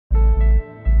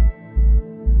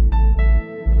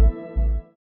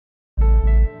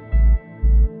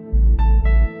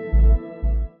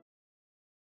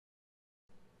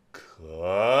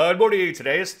Howdy!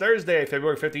 Today is Thursday,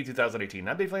 February 15, 2018.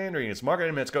 I'm Dave Landry, and it's market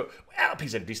in minutes go. Well,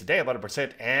 he's had a decent day, about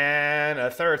 1% and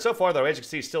a third. So far, though, as you can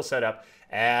see, still set up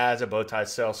as a bow tie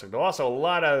sell signal. Also, a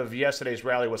lot of yesterday's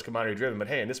rally was commodity driven, but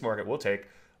hey, in this market, we'll take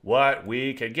what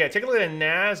we can get. Take a look at the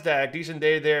NASDAQ. Decent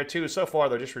day there, too. So far,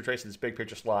 though, just retracing this big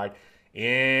picture slide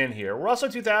in here. Russell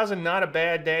 2000, not a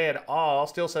bad day at all.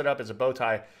 Still set up as a bow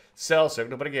tie sell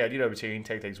signal, but again, you know, routine,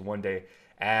 take things one day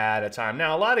at a time.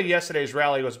 Now, a lot of yesterday's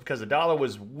rally was because the dollar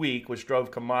was weak, which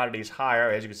drove commodities higher.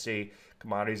 As you can see,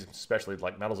 commodities, especially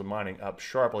like metals and mining, up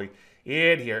sharply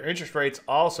in here. Interest rates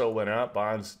also went up,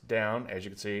 bonds down, as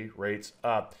you can see, rates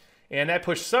up. And that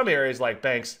pushed some areas like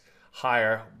banks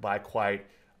higher by quite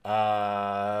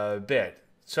a bit.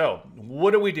 So,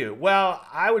 what do we do? Well,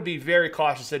 I would be very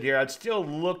cautious in here. I'd still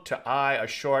look to eye a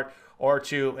short or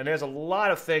two, and there's a lot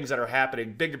of things that are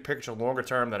happening, bigger picture, longer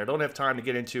term, that I don't have time to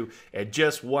get into in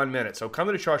just 1 minute. So come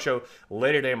to the chart show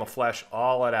later today, I'm going to flesh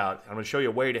all that out. I'm going to show you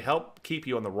a way to help keep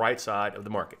you on the right side of the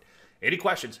market. Any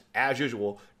questions, as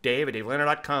usual, Dave at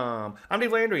DaveLandry.com. I'm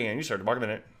Dave Landry, and you start the Market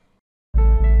Minute.